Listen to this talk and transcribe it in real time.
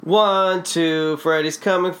1, 2, Freddy's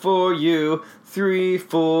coming for you. 3,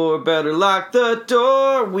 4, better lock the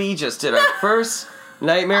door. We just did our first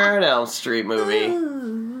Nightmare on Elm Street movie.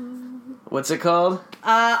 What's it called?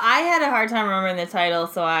 I had a hard time remembering the title,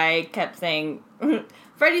 so I kept saying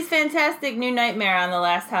Freddy's Fantastic New Nightmare on the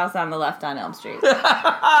Last House on the Left on Elm Street.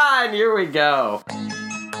 And here we go.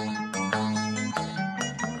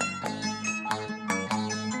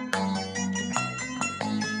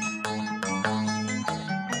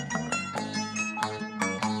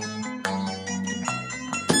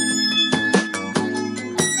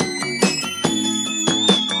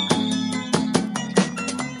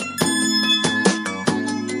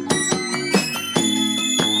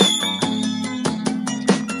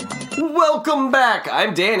 Welcome back.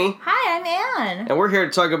 I'm Danny. Hi, I'm Ann. And we're here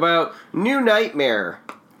to talk about New Nightmare.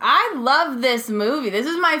 I love this movie. This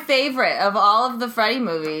is my favorite of all of the Freddy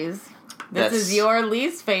movies. This is your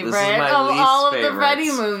least favorite of all of the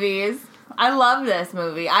Freddy movies. I love this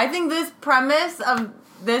movie. I think this premise of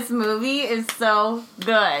this movie is so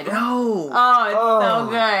good. No. Oh, it's so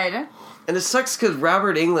good. And it sucks because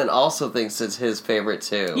Robert Englund also thinks it's his favorite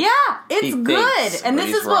too. Yeah, it's good. And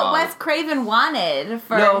this is what Wes Craven wanted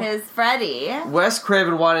for his Freddy. Wes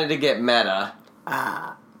Craven wanted to get meta.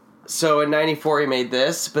 So in 94 he made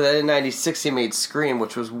this, but then in 96 he made Scream,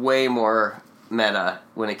 which was way more meta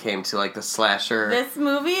when it came to like the slasher. This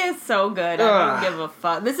movie is so good. I don't give a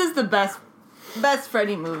fuck. This is the best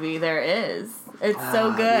Freddy movie there is. It's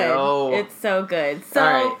so good. No. It's so good. So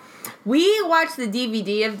all right. We watched the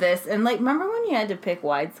DVD of this, and like, remember when you had to pick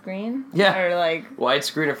widescreen? Yeah. Or like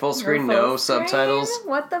widescreen or full screen, no subtitles.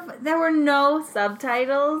 What the? There were no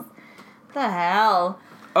subtitles. The hell?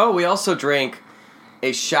 Oh, we also drank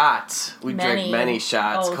a shot. We drank many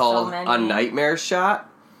shots called a Nightmare Shot.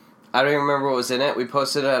 I don't even remember what was in it. We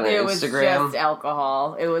posted it on Instagram. It was just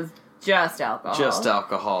alcohol. It was just alcohol. Just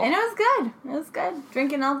alcohol. And it was good. It was good.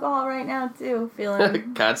 Drinking alcohol right now, too.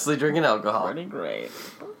 Feeling constantly drinking alcohol. Pretty great.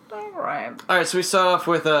 Right. Alright, so we start off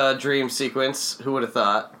with a dream sequence. Who would have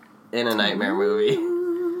thought? In a nightmare movie.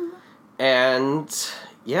 And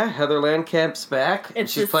yeah, Heather Landcamp's back.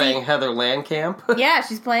 She's playing Heather Landcamp. Yeah,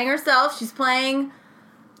 she's playing herself. She's playing.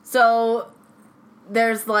 So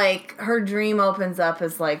there's like her dream opens up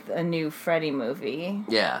as like a new Freddy movie.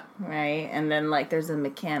 Yeah. Right? And then like there's a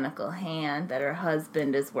mechanical hand that her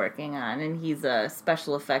husband is working on, and he's a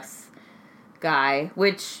special effects guy,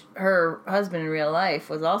 which her husband in real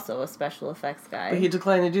life was also a special effects guy. But he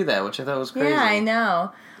declined to do that, which I thought was crazy. Yeah, I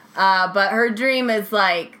know. But her dream is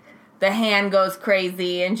like the hand goes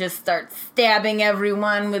crazy and just starts stabbing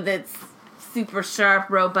everyone with its super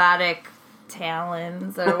sharp robotic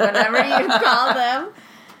talons or whatever you call them.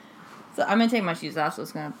 So I'm going to take my shoes off, so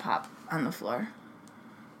it's going to pop on the floor.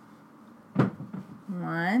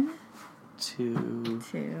 1, 2.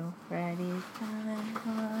 Freddy's coming for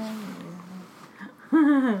you.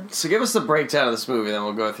 So give us the breakdown of this movie, then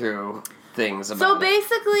we'll go through things about it. So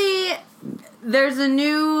basically, there's a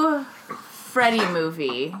new Freddy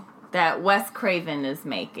movie that Wes Craven is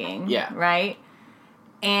making. Yeah. Right?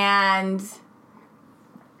 And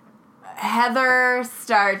Heather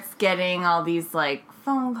starts getting all these, like,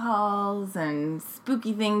 phone calls and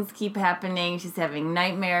spooky things keep happening. She's having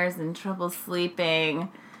nightmares and trouble sleeping.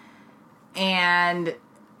 And,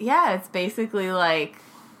 yeah, it's basically like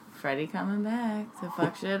Freddy coming back to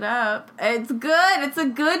fuck shit up. It's good. It's a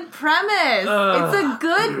good premise. It's a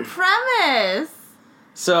good premise.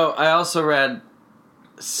 So I also read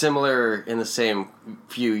similar in the same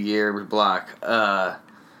few year block.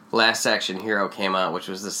 Last Action Hero came out, which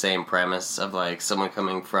was the same premise of like someone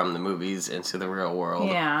coming from the movies into the real world.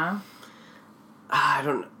 Yeah.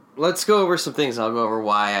 Let's go over some things. I'll go over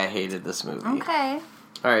why I hated this movie. Okay.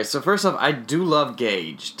 All right. So first off, I do love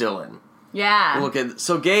Gage Dillon. Yeah.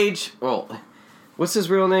 So Gage. Well, what's his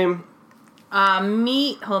real name? Hold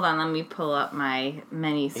on, let me pull up my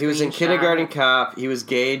many screenshots. He was in Kindergarten Cop. He was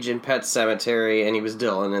Gage in Pet Sematary, and he was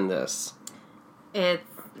Dillon in this. It's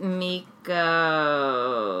Miko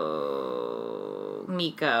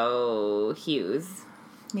Hughes.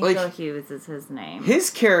 Miko Hughes is his name. His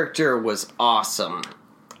character was awesome.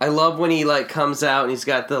 I love when he like comes out and he's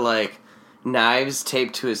got the like knives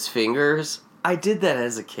taped to his fingers. I did that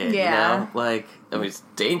as a kid, you know? Like, I mean, it's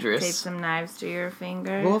dangerous. Tape some knives to your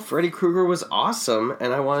fingers. Well, Freddy Krueger was awesome,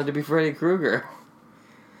 and I wanted to be Freddy Krueger.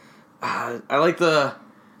 I like it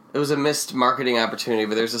was a missed marketing opportunity,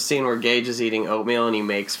 but there's a scene where Gage is eating oatmeal and he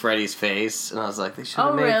makes Freddy's face, and I was like, they should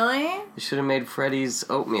have really? They should have made Freddy's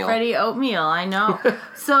oatmeal. Freddy oatmeal, I know.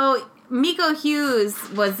 So, Miko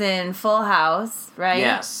Hughes was in Full House, right?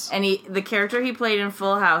 Yes. And the character he played in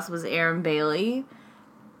Full House was Aaron Bailey.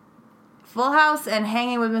 Full House and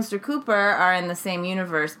Hanging with Mr. Cooper are in the same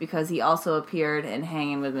universe because he also appeared in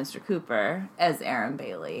Hanging with Mr. Cooper as Aaron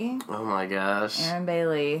Bailey. Oh my gosh. Aaron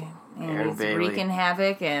Bailey. And Aaron he's Bailey. wreaking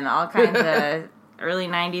havoc in all kinds of early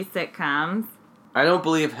 90s sitcoms. I don't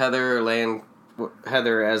believe Heather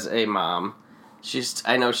as a mom.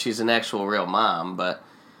 I know she's an actual real mom, but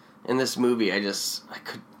in this movie,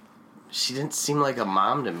 she didn't seem like a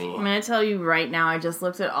mom to me. I'm going to tell you right now, I just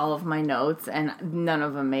looked at all of my notes, and none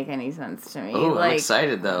of them make any sense to me. Oh, I'm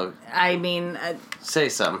excited, though. I mean... Say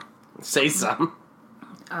some. Say some.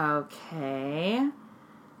 Okay.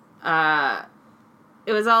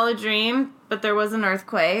 It was all a dream, but there was an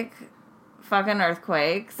earthquake. Fucking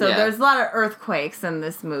earthquake. So there's a lot of earthquakes in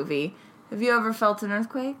this movie. Have you ever felt an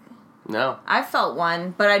earthquake? No. I felt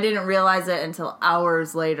one, but I didn't realize it until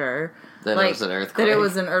hours later. That it was an earthquake? That it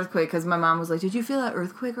was an earthquake, because my mom was like, did you feel that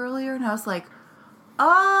earthquake earlier? And I was like,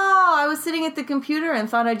 oh, I was sitting at the computer and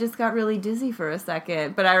thought I just got really dizzy for a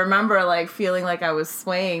second. But I remember, like, feeling like I was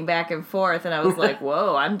swaying back and forth, and I was like,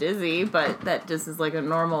 whoa, I'm dizzy. But that just is, like, a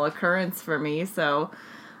normal occurrence for me, so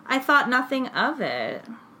I thought nothing of it.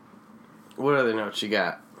 What other notes you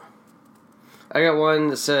got? I got one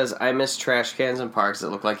that says, I miss trash cans in parks that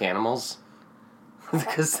look like animals.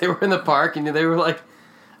 Because they were in the park, and they were like...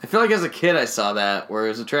 I feel like as a kid I saw that, where it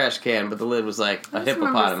was a trash can, but the lid was like a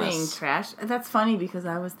hippopotamus. I remember seeing trash. That's funny because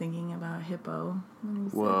I was thinking about hippo when you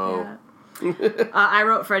said Whoa. that. I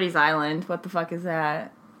wrote Freddy's Island. What the fuck is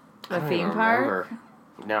that? The theme park?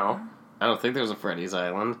 No. I don't think there's a Freddy's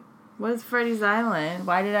Island. What is Freddy's Island?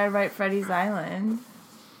 Why did I write Freddy's Island?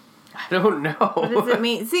 I don't know. What does it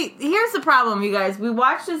mean? See, here's the problem, you guys. We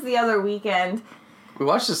watched this the other weekend. We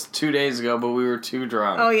watched this 2 days ago, but we were too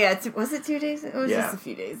drunk. Oh, yeah. Was it 2 days? It was just a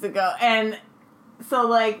few days ago. And so,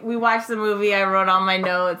 like, we watched the movie. I wrote all my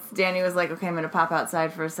notes. Danny was like, okay, I'm going to pop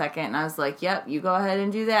outside for a second. And I was like, yep, you go ahead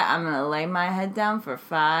and do that. I'm going to lay my head down for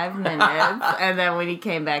 5 minutes. And then when he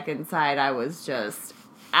came back inside, I was just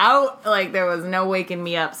out. Like, there was no waking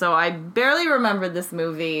me up. So I barely remembered this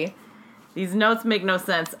movie. These notes make no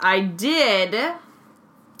sense. I did...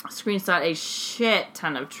 screenshot a shit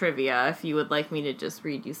ton of trivia if you would like me to just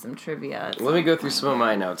read you some trivia. Let me go through some of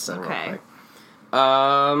my notes then. Okay. Real quick.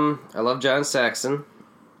 I love John Saxon.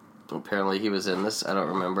 Apparently he was in this. I don't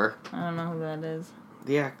remember. I don't know who that is.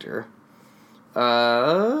 The actor.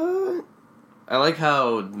 I like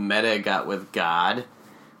how meta got with God.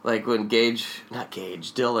 Like when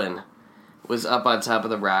Dylan was up on top of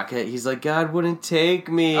the rocket, he's like, God wouldn't take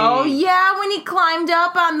me. Oh, yeah, when he climbed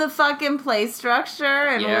up on the fucking play structure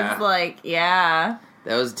and was like, yeah.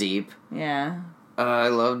 That was deep. Yeah. I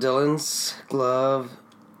love Dylan's glove.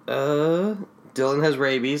 Dylan has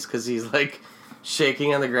rabies because he's, like,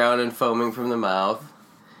 shaking on the ground and foaming from the mouth.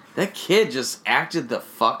 That kid just acted the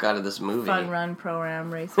fuck out of this movie. Fun run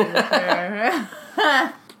program race with her.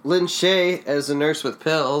 Lynn Shay as a nurse with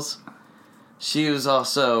pills. She was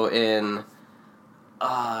also in...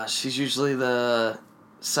 she's usually the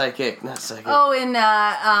not psychic. Oh, in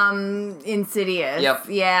Insidious. Yep.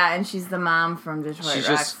 Yeah, and she's the mom from Detroit She's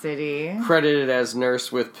Rock just City. credited as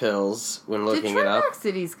nurse with pills when looking Detroit it up. Rock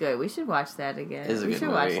City's good. We should watch that again. It's a we good should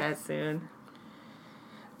movie. watch that soon.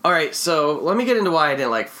 Alright, so let me get into why I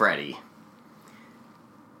didn't like Freddy.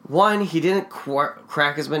 One, he didn't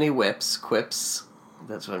crack as many quips.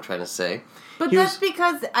 That's what I'm trying to say. But that's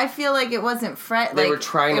because I feel like it wasn't Fred. They were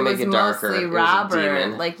trying to make it darker. Mostly It was a Robert.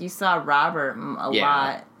 demon. Like you saw Robert a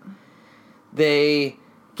lot. They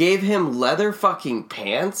gave him leather fucking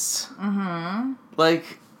pants. Mm-hmm.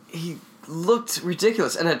 Like, he looked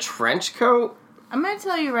ridiculous. And a trench coat? I'm going to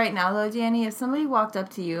tell you right now, though, Danny, if somebody walked up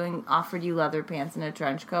to you and offered you leather pants and a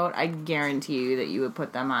trench coat, I guarantee you that you would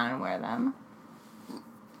put them on and wear them.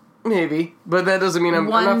 Maybe. But that doesn't mean I'm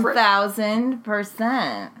not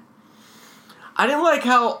 1,000%. I didn't like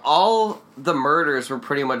how all the murders were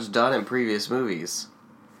pretty much done in previous movies.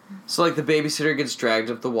 So, like, the babysitter gets dragged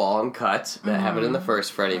up the wall and cut. That happened in the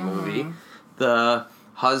first Freddy movie. The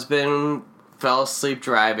husband fell asleep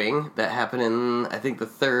driving. That happened in, I think, the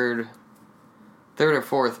third or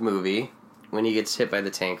fourth movie when he gets hit by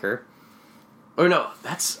the tanker. Oh, no,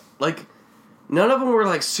 that's, like, none of them were,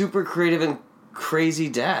 like, super creative and crazy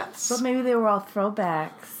deaths. But maybe they were all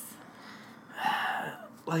throwbacks.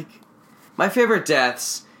 Like, my favorite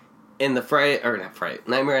deaths in the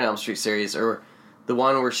Nightmare on Elm Street series are the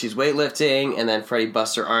one where she's weightlifting and then Freddy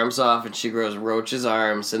busts her arms off and she grows Roach's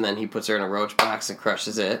arms and then he puts her in a roach box and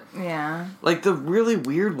crushes it. Yeah. Like the really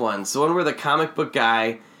weird ones. The one where the comic book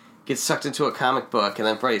guy gets sucked into a comic book and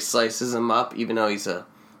then Freddy slices him up even though he's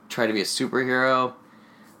trying to be a superhero.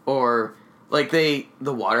 Or like the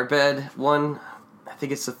waterbed one. I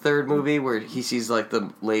think it's the third movie where he sees like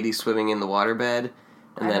the lady swimming in the waterbed,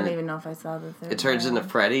 and I then don't even know if I saw the third. it turns one. into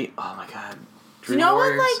Freddy. Oh my god! Do you know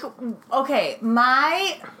what? Like, okay,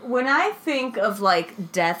 when I think of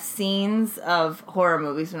like death scenes of horror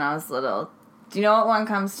movies when I was little, do you know what one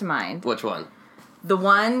comes to mind? Which one? The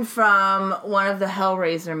one from one of the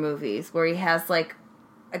Hellraiser movies where he has like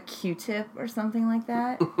a Q-tip or something like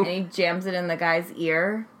that, and he jams it in the guy's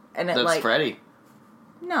ear, and it That's Freddy.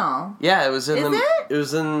 No. Yeah, it was in Is it? It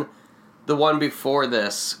was in the one before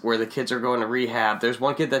this where the kids are going to rehab. There's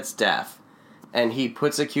one kid that's deaf, and he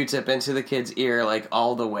puts a Q-tip into the kid's ear like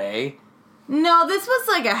all the way. No, this was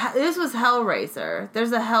Hellraiser.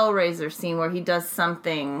 There's a Hellraiser scene where he does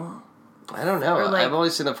something. I don't know. Like, I've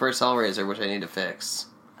only seen the first Hellraiser, which I need to fix.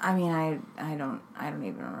 I mean, I don't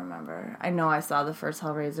even remember. I know I saw the first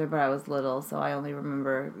Hellraiser, but I was little, so I only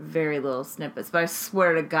remember very little snippets. But I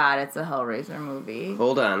swear to God, it's a Hellraiser movie.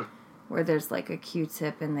 Hold on. Where there's like a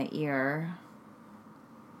Q-tip in the ear.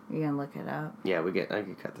 You gonna look it up? Yeah, I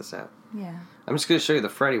can cut this out. Yeah. I'm just gonna show you the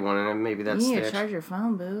Freddy one, and maybe that's You need the to charge your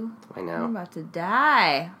phone, boo. I I'm know. about to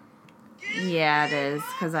die. Yeah, it is,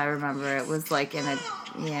 because I remember it was like in a...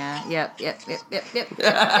 Yeah, yep.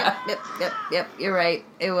 You're right.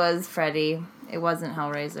 It was Freddy. It wasn't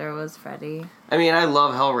Hellraiser, it was Freddy. I mean, I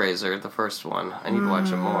love Hellraiser, the first one. I need to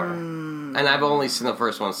watch it more. And I've only seen the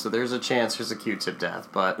first one, so there's a chance there's a Q-tip death,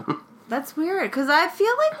 but... That's weird, because I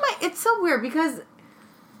feel like it's so weird, because...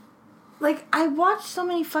 Like, I watched so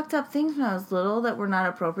many fucked up things when I was little that were not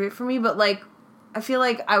appropriate for me, but, like, I feel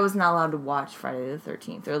like I was not allowed to watch Friday the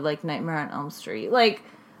 13th or, like, Nightmare on Elm Street. Like,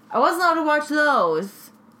 I wasn't allowed to watch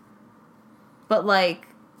those. But, like,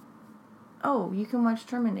 oh, you can watch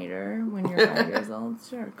Terminator when you're 5 years old.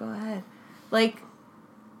 Sure, go ahead. Like,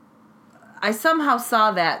 I somehow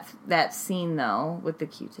saw that scene, though, with the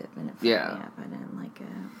Q-tip, and it fucked me up. I didn't like it.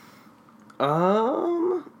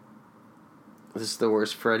 This is the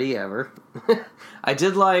worst Freddy ever. I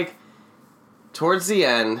did like, towards the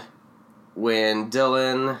end, when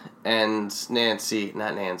Dylan and Nancy,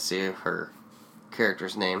 not Nancy, her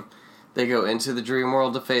character's name, they go into the dream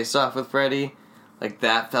world to face off with Freddy. Like,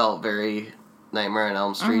 that felt very Nightmare on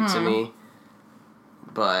Elm Street to me.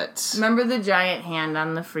 But... Remember the giant hand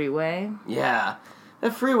on the freeway? Yeah.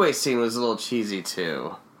 That freeway scene was a little cheesy,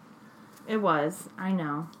 too. It was. I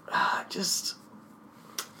know. Just...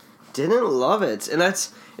 didn't love it. And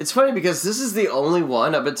it's funny because this is the only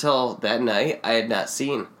one up until that night I had not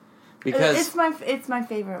seen. Because it's my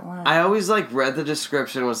favorite one. I always read the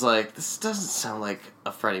description and was like, this doesn't sound like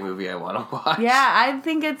a Freddy movie I want to watch. Yeah, I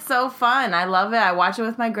think it's so fun. I love it. I watch it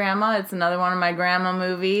with my grandma. It's another one of my grandma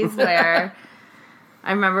movies where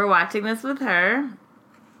I remember watching this with her.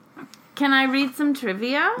 Can I read some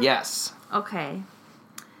trivia? Yes. Okay.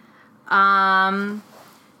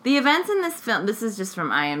 The events in this film... This is just from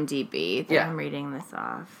IMDb. I'm reading this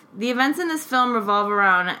off. The events in this film revolve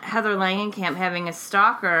around Heather Langenkamp having a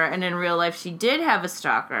stalker, and in real life she did have a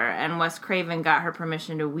stalker, and Wes Craven got her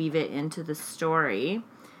permission to weave it into the story.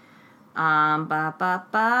 The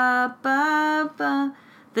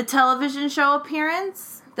television show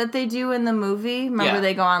appearance that they do in the movie. Remember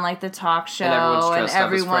they go on like the talk show, and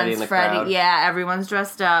everyone's Freddy. Yeah, everyone's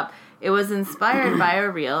dressed up. It was inspired by a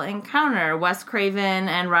real encounter. Wes Craven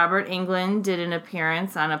and Robert Englund did an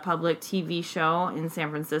appearance on a public TV show in San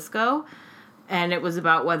Francisco, and it was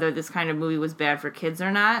about whether this kind of movie was bad for kids or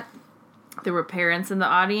not. There were parents in the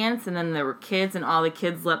audience, and then there were kids, and all the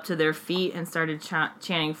kids leapt to their feet and started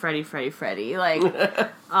chanting Freddy, Freddy, Freddy. Like,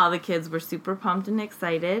 all the kids were super pumped and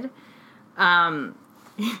excited.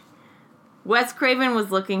 Wes Craven was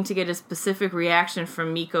looking to get a specific reaction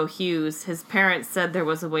from Miko Hughes. His parents said there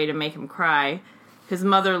was a way to make him cry. His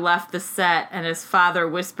mother left the set, and his father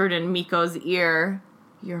whispered in Miko's ear,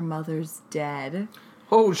 "Your mother's dead."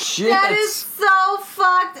 Oh, shit! That is so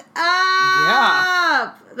fucked up!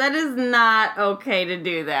 Yeah. That is not okay to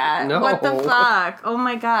do that. No. What the fuck? Oh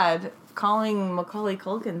my god. Calling Macaulay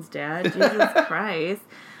Culkin's dad. Jesus Christ.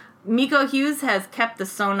 Miko Hughes has kept the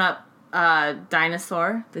sewn-up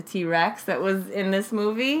dinosaur, the T-Rex that was in this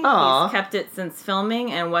movie. Aww. He's kept it since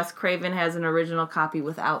filming, and Wes Craven has an original copy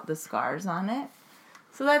without the scars on it.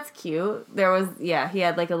 So that's cute. There was, he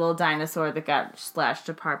had like a little dinosaur that got slashed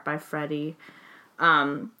apart by Freddy.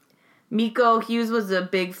 Miko Hughes was a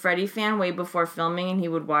big Freddy fan way before filming, and he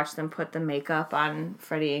would watch them put the makeup on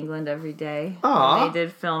Freddy Englund every day. Aww. When they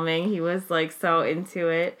did filming. He was like so into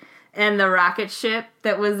it. And the rocket ship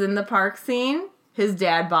that was in the park scene, his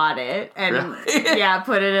dad bought it and really?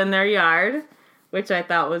 Put it in their yard, which I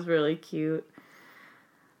thought was really cute.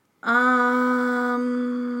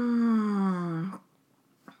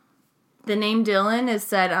 The name Dylan is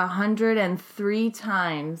said 103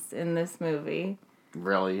 times in this movie.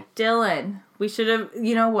 Really? Dylan. We should have,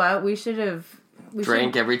 you know what? We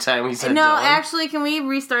Drank every time we said No, Dylan? actually, can we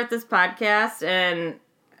restart this podcast and,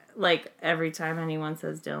 like, every time anyone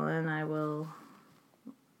says Dylan, I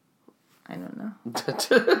don't know.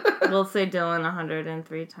 We'll say Dylan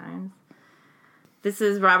 103 times. This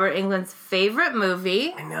is Robert Englund's favorite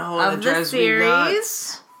movie I know, of that the drives series. me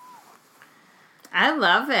nuts. I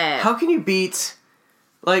love it. How can you beat,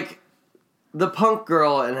 like, the punk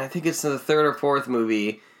girl, and I think it's in the third or fourth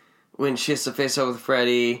movie, when she has to face up with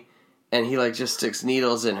Freddy, and he, like, just sticks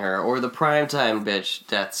needles in her, or the primetime bitch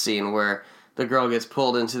death scene where the girl gets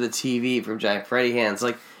pulled into the TV from giant Freddy hands.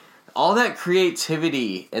 Like, all that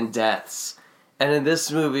creativity and deaths. And in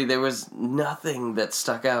this movie, there was nothing that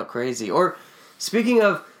stuck out crazy. Or, speaking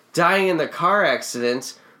of dying in the car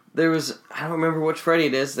accident, there was, I don't remember which Freddy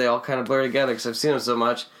it is, they all kind of blur together because I've seen them so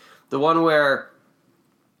much. The one where,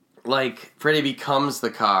 like, Freddy becomes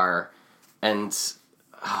the car, and, it's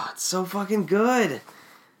so fucking good.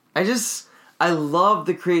 I love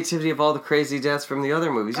the creativity of all the crazy deaths from the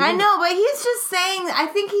other movies. I know, but he's just saying, I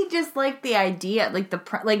think he just liked the idea,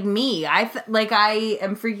 like me. I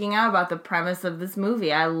am freaking out about the premise of this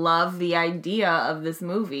movie. I love the idea of this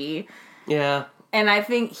movie. Yeah. And I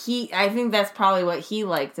think that's probably what he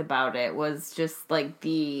liked about it, was just, like,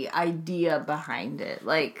 the idea behind it.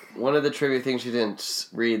 Like, one of the trivia things you didn't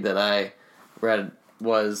read that I read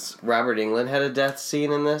was Robert Englund had a death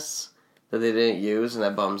scene in this that they didn't use, and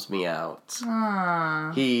that bums me out.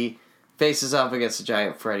 He faces off against a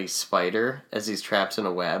giant Freddy spider as he's trapped in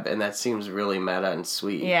a web, and that seems really meta and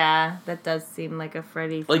sweet. Yeah, that does seem like a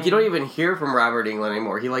Freddy thing. Like, you don't even hear from Robert Englund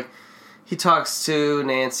anymore. He talks to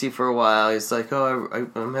Nancy for a while. He's like, oh,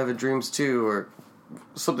 I'm having dreams too, or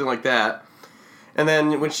something like that. And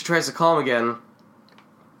then when she tries to call him again,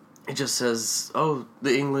 it just says, oh,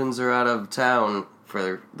 the Englands are out of town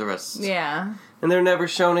for the rest. Yeah. And they're never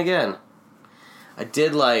shown again. I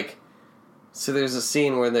did like... So there's a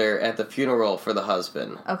scene where they're at the funeral for the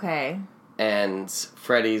husband. Okay. And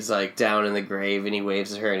Freddy's, like, down in the grave, and he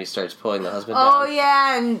waves at her, and he starts pulling the husband down. Oh,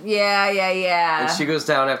 down. yeah. And she goes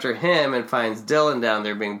down after him and finds Dylan down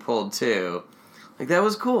there being pulled, too. Like, that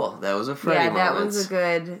was cool. That was a Freddy moment.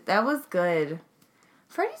 That was good.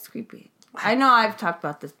 Freddy's creepy. I know I've talked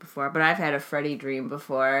about this before, but I've had a Freddy dream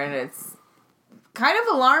before, and it's kind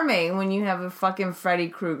of alarming when you have a fucking Freddy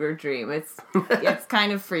Krueger dream. It's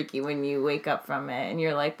kind of freaky when you wake up from it, and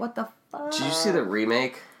you're like, what the fuck? Did you see the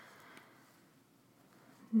remake?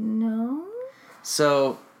 No.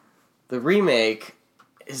 So, the remake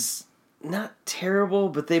is not terrible,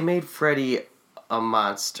 but they made Freddy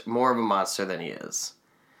more of a monster than he is.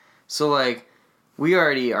 So, like, we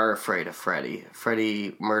already are afraid of Freddy.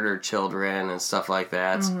 Freddy murdered children and stuff like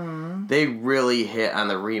that. Mm-hmm. They really hit on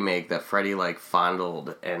the remake that Freddy, like,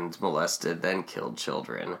 fondled and molested, then killed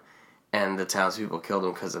children. And the townspeople killed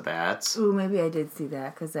him because of that. Ooh, maybe I did see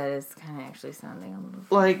that, because that is kind of actually sounding a little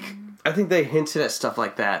like, I think they hinted at stuff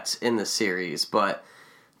like that in the series, but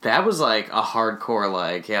that was, like, a hardcore,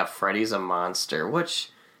 like, yeah, Freddy's a monster, which,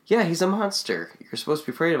 yeah, he's a monster. You're supposed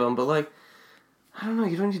to be afraid of him, but, like, I don't know,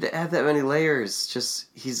 you don't need to add that many layers. Just,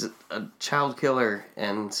 he's a child killer,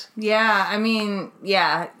 and... Yeah, I mean,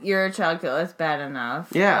 yeah, you're a child killer, that's bad enough.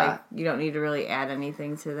 Yeah. Like, you don't need to really add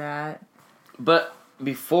anything to that. But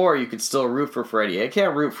before, you could still root for Freddy. I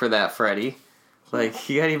can't root for that Freddy. Like,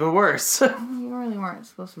 he got even worse. You really weren't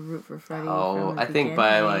supposed to root for Freddy. Oh, I think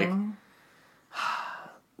by, like,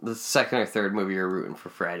 the second or third movie, you're rooting for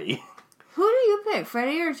Freddy. Who do you pick,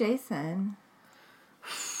 Freddy or Jason?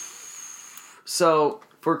 So,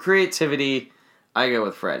 for creativity, I go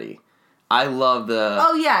with Freddy. I love the...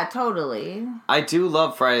 Oh, yeah, totally. I do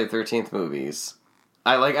love Friday the 13th movies.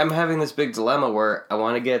 I'm having this big dilemma where I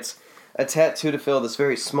want to get a tattoo to fill this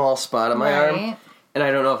very small spot on my arm. And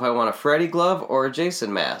I don't know if I want a Freddy glove or a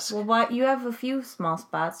Jason mask. Well, you have a few small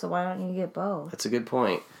spots, so why don't you get both? That's a good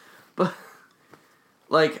point. But,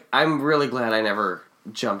 like, I'm really glad I never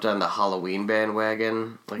jumped on the Halloween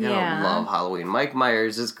bandwagon. Like, I don't love Halloween. Mike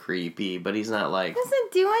Myers is creepy, but he's not, like...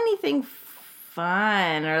 Doesn't do anything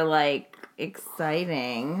fun or, like,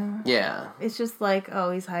 exciting. Yeah. It's just like,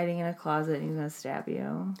 oh, he's hiding in a closet and he's gonna stab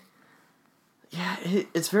you. Yeah,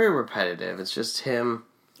 it's very repetitive. It's just him...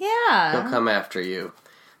 Yeah. He'll come after you.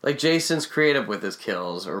 Like, Jason's creative with his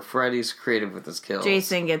kills, or Freddy's creative with his kills.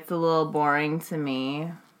 Jason gets a little boring to me.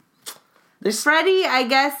 Freddy, I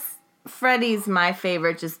guess, Freddy's my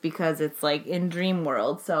favorite just because it's like in Dream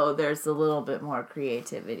World, so there's a little bit more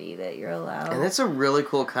creativity that you're allowed. And it's a really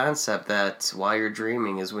cool concept that while you're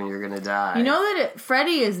dreaming is when you're going to die. You know that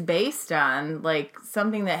Freddy is based on like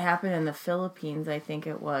something that happened in the Philippines, I think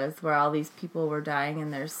it was, where all these people were dying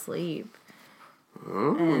in their sleep.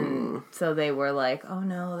 And so they were like, oh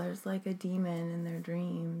no, there's like a demon in their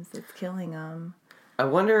dreams. It's killing them. I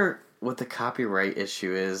wonder what the copyright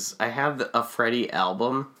issue is. I have a Freddy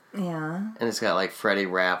album. Yeah. And it's got like Freddy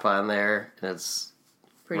rap on there. And it's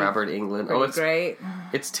Robert Englund. It's great.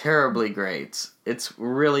 It's terribly great. It's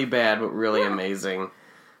really bad, but really amazing.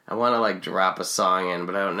 I want to like drop a song in,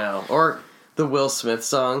 but I don't know. Or the Will Smith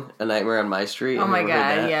song, A Nightmare on My Street. Oh my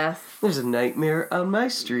god, yes. There's a nightmare on my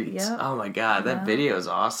street. Yep. Oh my god, that video is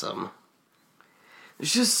awesome.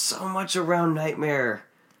 There's just so much around Nightmare.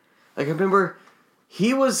 Like, I remember,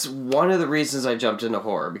 he was one of the reasons I jumped into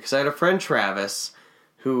horror. Because I had a friend, Travis,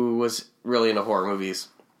 who was really into horror movies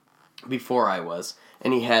before I was.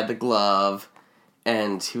 And he had The Glove.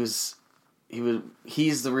 And he's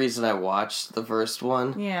the reason I watched the first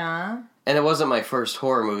one. Yeah. And it wasn't my first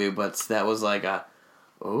horror movie, but that was like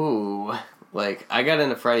like, I got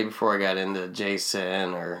into Freddy before I got into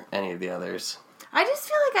Jason or any of the others. I just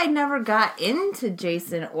feel like I never got into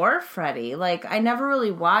Jason or Freddy. Like, I never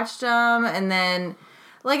really watched them, and then,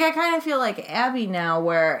 like, I kind of feel like Abby now,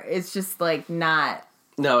 where it's just, like, not...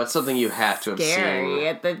 No, it's something you have to have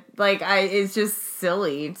scary seen. It's just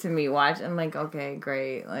silly to me watch. I'm like, okay,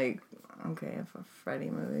 great. Like, okay, a Freddy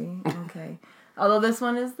movie. Okay. Although this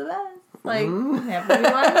one is the best. Like, happy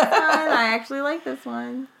to watch this one. I actually like this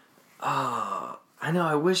one. Oh, I know.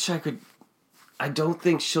 I wish I could... I don't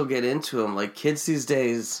think she'll get into them. Like, kids these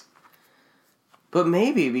days... But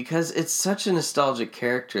maybe, because it's such a nostalgic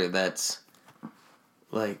character that's...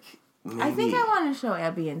 Like, maybe... I think I want to show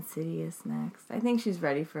Abby Insidious next. I think she's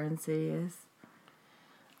ready for Insidious.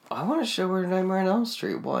 I want to show her Nightmare on Elm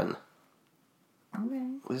Street 1. Okay.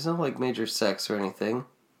 There's no, like, major sex or anything.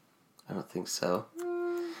 I don't think so.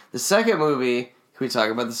 The second movie... Can we talk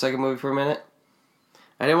about the second movie for a minute?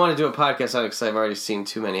 I didn't want to do a podcast on it because I've already seen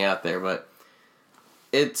too many out there, but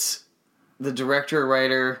it's... The director,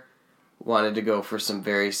 writer wanted to go for some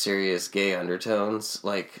very serious gay undertones,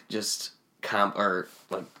 like, just...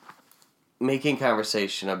 like, making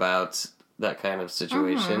conversation about that kind of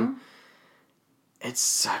situation. Mm-hmm. It's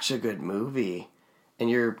such a good movie. And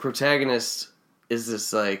your protagonist is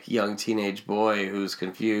this, like, young teenage boy who's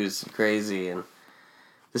confused and crazy. And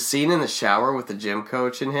the scene in the shower with the gym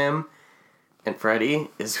coach and him and Freddy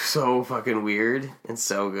is so fucking weird and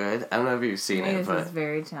so good. I don't know if you've seen it, but... This is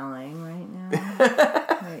very telling right now.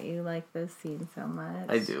 That you like this scene so much.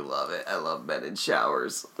 I do love it. I love men in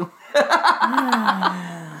showers.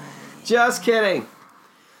 Just kidding.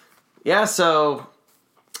 Yeah, so...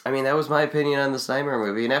 I mean, that was my opinion on this Nightmare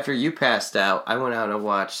movie. And after you passed out, I went out and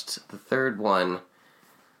watched the third one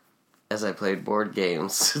as I played board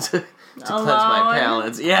games to cleanse my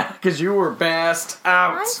palate. Yeah, because you were passed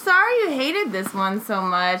out. I'm sorry you hated this one so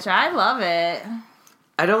much. I love it.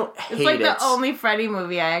 I don't hate it. It's like the only Freddy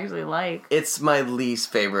movie I actually like. It's my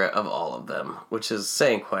least favorite of all of them, which is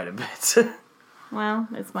saying quite a bit. Well,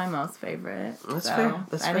 it's my most favorite. That's fair.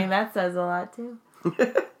 I think that says a lot, too.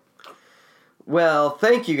 Well,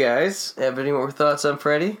 thank you guys. Have any more thoughts on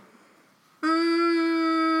Freddy?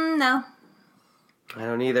 No. I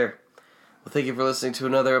don't either. Well, thank you for listening to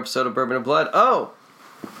another episode of Bourbon and Blood. Oh!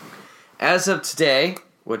 As of today,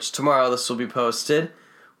 which tomorrow this will be posted,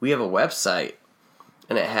 we have a website.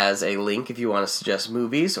 And it has a link if you want to suggest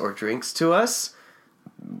movies or drinks to us.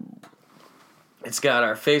 It's got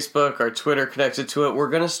our Facebook, our Twitter connected to it. We're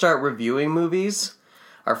going to start reviewing movies.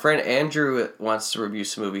 Our friend Andrew wants to review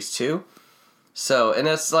some movies too. So, and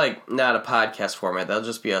it's like not a podcast format. That'll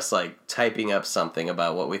just be us like typing up something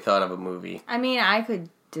about what we thought of a movie. I mean, I could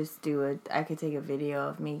just do it. I could take a video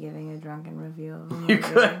of me giving a drunken review of a movie. You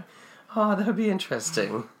could? Oh, that would be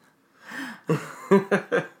interesting.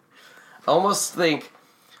 Almost think,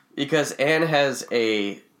 because Anne has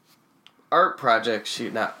a art project.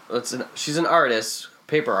 She's an artist,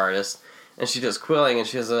 paper artist, and she does quilling, and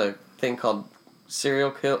she has a thing called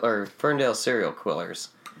Ferndale Serial Quillers.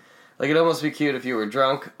 Like, it'd almost be cute if you were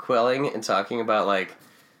drunk, quilling, and talking about, like,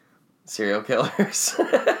 serial killers.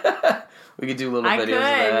 We could do little videos of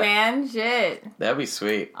that. Man. Shit. That'd be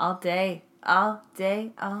sweet. All day, all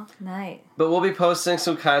night. But we'll be posting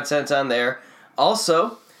some content on there.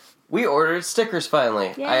 Also, we ordered stickers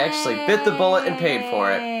finally. Yay. I actually bit the bullet and paid for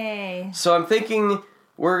it. So I'm thinking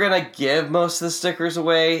we're going to give most of the stickers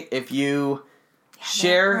away if you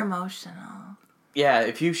share... Promotional. Yeah,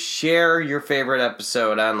 if you share your favorite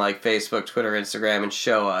episode on, like, Facebook, Twitter, Instagram, and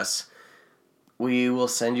show us, we will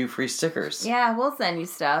send you free stickers. Yeah, we'll send you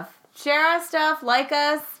stuff. Share our stuff, like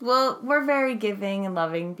us. We're very giving and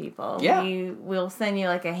loving people. Yeah. We'll send you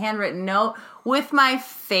like a handwritten note with my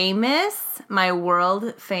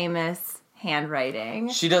world famous handwriting.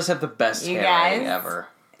 She does have the best handwriting ever.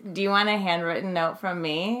 Do you want a handwritten note from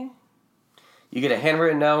me? You get a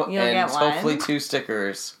handwritten note You'll and get one. hopefully 2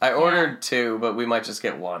 stickers. I ordered 2, but we might just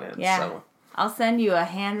get 1 in. Yeah. So. I'll send you a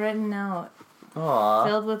handwritten note. Aww.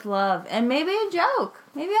 Filled with love. And maybe a joke.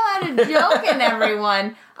 Maybe I'll add a joke in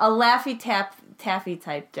everyone. A Laffy Taffy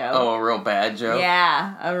type joke. Oh, a real bad joke?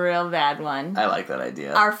 Yeah, a real bad one. I like that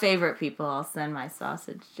idea. Our favorite people I'll send my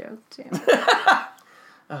sausage joke to.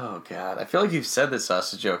 Oh, God. I feel like you've said this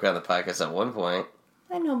sausage joke on the podcast at one point.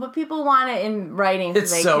 I know, but people want it in writing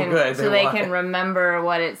It's so good. So they can remember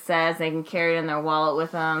what it says. They can carry it in their wallet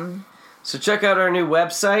with them. So check out our new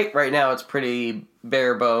website. Right now it's pretty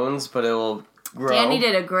bare bones, but it will grow. Danny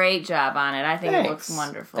did a great job on it. I think it looks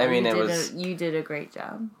wonderful. I mean, you did a great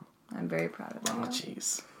job. I'm very proud of you. Oh,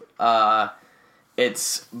 jeez.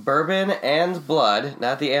 It's Bourbon and Blood,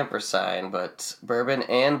 not the ampersand, but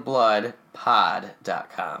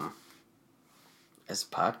bourbonandbloodpod.com as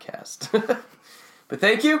podcast. But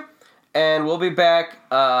thank you, and we'll be back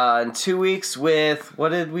in 2 weeks with, what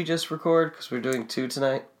did we just record? Because we're doing 2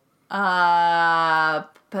 tonight.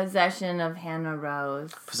 Possession of Hannah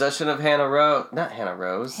Rose. Possession of Hannah Rose. Not Hannah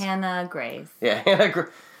Rose. Hannah Grace. Yeah, Hannah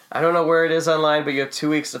I don't know where it is online, but you have 2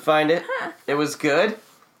 weeks to find it. It was good.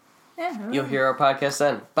 Yeah. You'll hear our podcast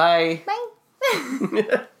then. Bye.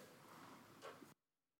 Bye.